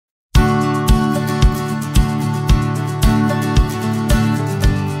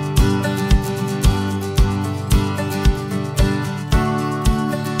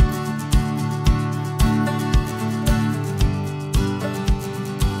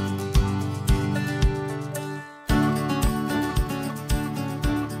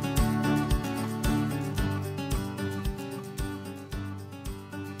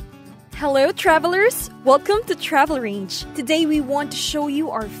Hello travelers! Welcome to Travel Range. Today we want to show you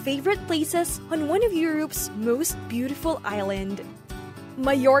our favorite places on one of Europe's most beautiful island.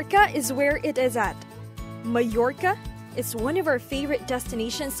 Mallorca is where it is at. Mallorca is one of our favorite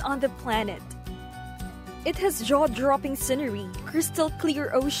destinations on the planet. It has jaw-dropping scenery, crystal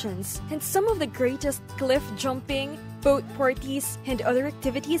clear oceans, and some of the greatest cliff jumping, boat parties, and other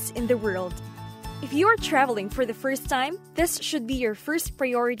activities in the world. If you are traveling for the first time, this should be your first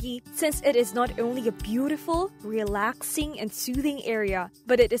priority since it is not only a beautiful, relaxing, and soothing area,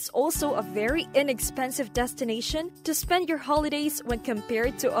 but it is also a very inexpensive destination to spend your holidays when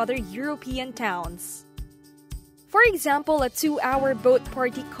compared to other European towns. For example, a 2-hour boat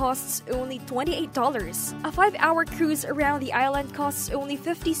party costs only $28. A 5-hour cruise around the island costs only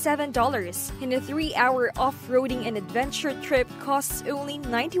 $57. And a 3-hour off-roading and adventure trip costs only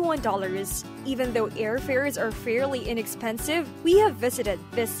 $91. Even though airfares are fairly inexpensive, we have visited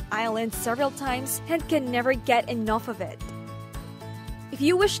this island several times and can never get enough of it. If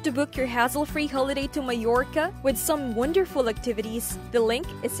you wish to book your hassle-free holiday to Mallorca with some wonderful activities, the link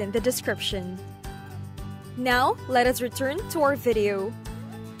is in the description. Now, let us return to our video.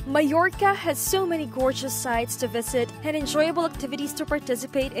 Mallorca has so many gorgeous sites to visit and enjoyable activities to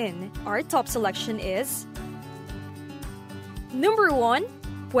participate in. Our top selection is Number 1.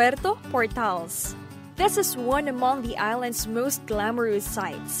 Puerto Portals. This is one among the island's most glamorous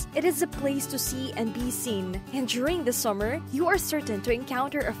sites. It is a place to see and be seen, and during the summer, you are certain to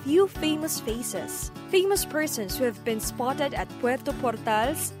encounter a few famous faces. Famous persons who have been spotted at Puerto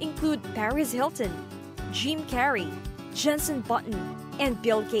Portals include Paris Hilton, Jim Carrey, Jensen Button, and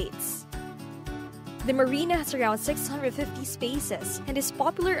Bill Gates. The marina has around 650 spaces and is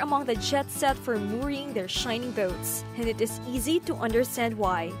popular among the jet set for mooring their shining boats, and it is easy to understand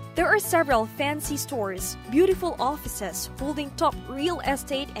why. There are several fancy stores, beautiful offices holding top real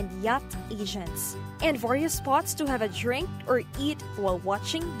estate and yacht agents, and various spots to have a drink or eat while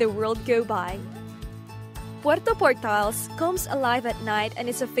watching the world go by. Puerto Portals comes alive at night and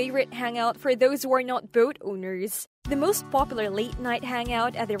is a favorite hangout for those who are not boat owners. The most popular late-night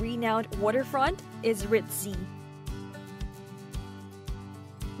hangout at the renowned waterfront is Ritzy.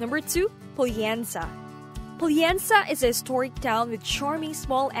 Number 2. Pollensa. Pollensa is a historic town with charming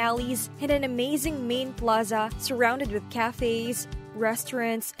small alleys and an amazing main plaza surrounded with cafes,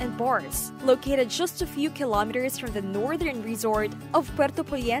 restaurants, and bars, located just a few kilometers from the northern resort of Puerto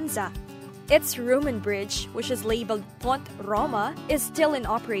Pollensa. Its Roman bridge, which is labeled Pont Roma, is still in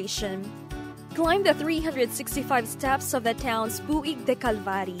operation. Climb the 365 steps of the town's Puig de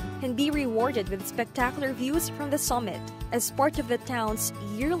Calvari and be rewarded with spectacular views from the summit. As part of the town's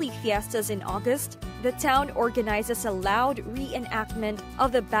yearly fiestas in August, the town organizes a loud reenactment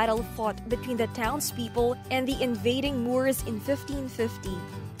of the battle fought between the townspeople and the invading Moors in 1550.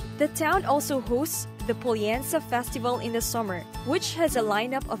 The town also hosts the Pollensa Festival in the summer, which has a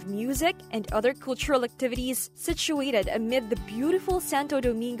lineup of music and other cultural activities situated amid the beautiful Santo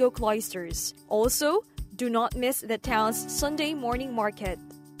Domingo cloisters. Also, do not miss the town's Sunday morning market.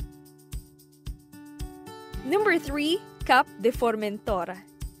 Number 3. Cap de Formentor.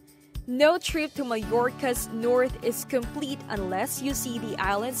 No trip to Mallorca's north is complete unless you see the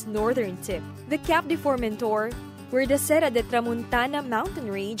island's northern tip. The Cap de Formentor, where the Serra de Tramuntana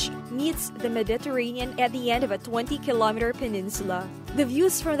mountain range meets the Mediterranean at the end of a 20-kilometer peninsula. The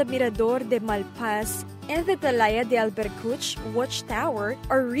views from the Mirador de Malpaz and the Talaya de Albercuch watchtower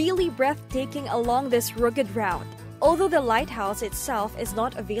are really breathtaking along this rugged route. Although the lighthouse itself is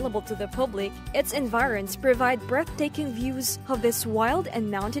not available to the public, its environs provide breathtaking views of this wild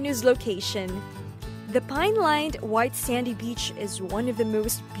and mountainous location. The pine-lined white sandy beach is one of the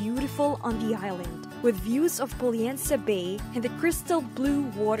most beautiful on the island, with views of Pollensa Bay and the crystal blue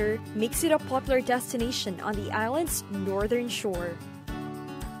water makes it a popular destination on the island's northern shore.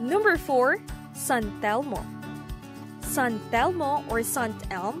 Number 4. San Telmo. San Telmo or Sant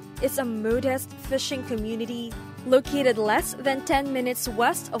Elm is a modest fishing community located less than 10 minutes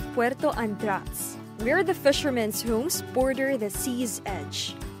west of Puerto Andratx, where the fishermen's homes border the sea's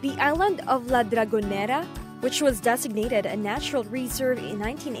edge. The island of La Dragonera, which was designated a natural reserve in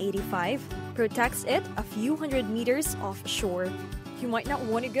 1985, protects it a few hundred meters offshore. You might not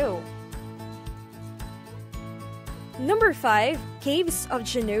want to go. Number 5. Caves of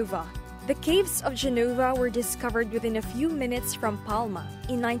Genova. The Caves of Genova were discovered within a few minutes from Palma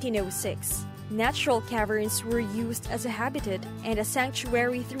in 1906. Natural caverns were used as a habitat and a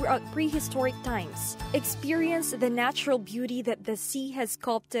sanctuary throughout prehistoric times. Experience the natural beauty that the sea has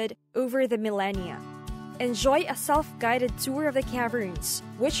sculpted over the millennia. Enjoy a self-guided tour of the caverns,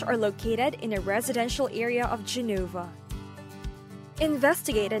 which are located in a residential area of Genova.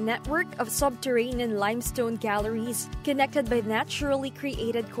 Investigate a network of subterranean limestone galleries connected by naturally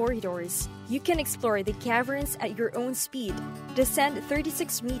created corridors. You can explore the caverns at your own speed. Descend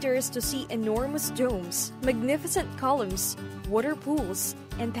 36 meters to see enormous domes, magnificent columns, water pools,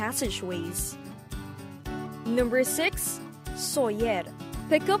 and passageways. Number 6. Soller.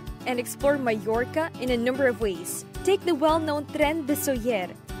 Pick up and explore Mallorca in a number of ways. Take the well-known Tren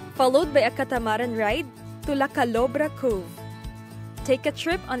Soller, followed by a catamaran ride to La Calobra Cove. Take a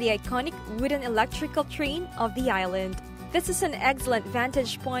trip on the iconic wooden electrical train of the island. This is an excellent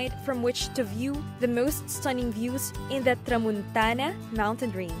vantage point from which to view the most stunning views in the Tramuntana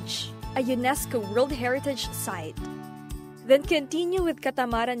mountain range, a UNESCO World Heritage Site. Then continue with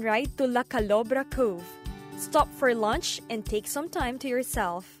catamaran ride to La Calobra Cove. Stop for lunch and take some time to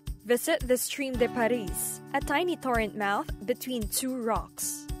yourself. Visit the Stream de Paris, a tiny torrent mouth between two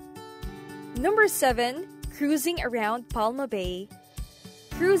rocks. Number 7. Cruising around Palma Bay.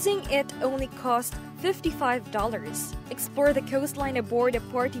 Cruising it only costs $55. Explore the coastline aboard a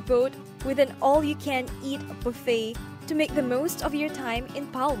party boat with an all-you-can-eat buffet to make the most of your time in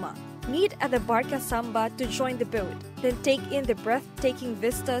Palma. Meet at the Barca Samba to join the boat, then take in the breathtaking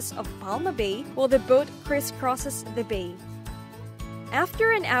vistas of Palma Bay while the boat crisscrosses the bay.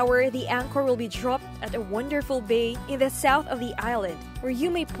 After an hour, the anchor will be dropped at a wonderful bay in the south of the island, where you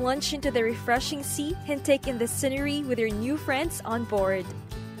may plunge into the refreshing sea and take in the scenery with your new friends on board.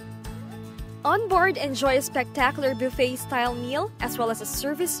 On board, enjoy a spectacular buffet-style meal, as well as a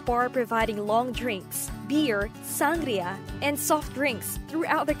service bar providing long drinks, beer, sangria, and soft drinks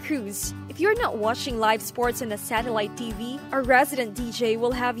throughout the cruise. If you're not watching live sports on a satellite TV, our resident DJ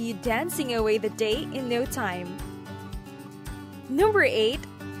will have you dancing away the day in no time. Number 8.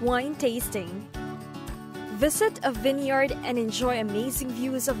 Wine tasting. Visit a vineyard and enjoy amazing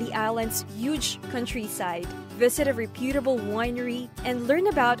views of the island's huge countryside. Visit a reputable winery and learn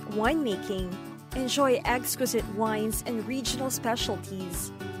about winemaking. Enjoy exquisite wines and regional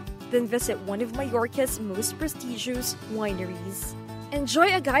specialties. Then visit one of Mallorca's most prestigious wineries.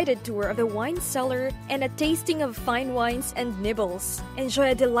 Enjoy a guided tour of the wine cellar and a tasting of fine wines and nibbles. Enjoy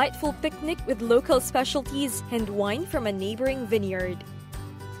a delightful picnic with local specialties and wine from a neighboring vineyard.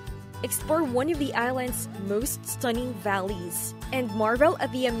 Explore one of the island's most stunning valleys and marvel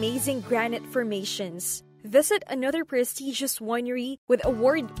at the amazing granite formations. Visit another prestigious winery with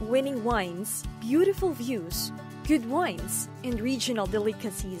award-winning wines, beautiful views, good wines, and regional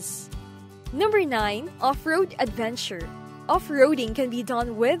delicacies. Number 9. Off-road adventure. Off-roading can be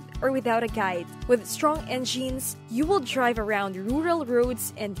done with or without a guide. With strong engines, you will drive around rural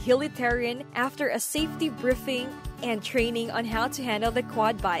roads and hilly terrain after a safety briefing and training on how to handle the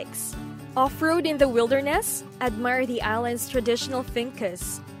quad bikes. Off-road in the wilderness, admire the island's traditional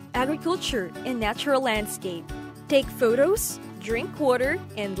fincas, agriculture, and natural landscape. Take photos, drink water,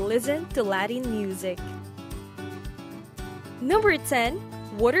 and listen to Latin music. Number 10.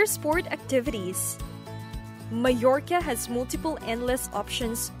 Water sport activities. Mallorca has multiple endless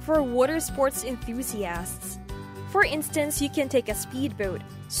options for water sports enthusiasts. For instance, you can take a speedboat,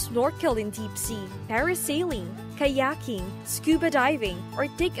 snorkel in deep sea, parasailing, kayaking, scuba diving, or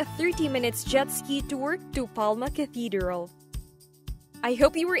take a 30-minute jet ski tour to Palma Cathedral. I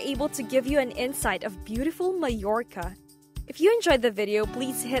hope you were able to give you an insight of beautiful Mallorca. If you enjoyed the video,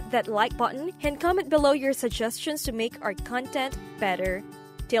 please hit that like button and comment below your suggestions to make our content better.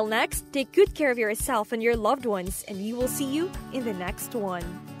 Till next, take good care of yourself and your loved ones, and we will see you in the next one.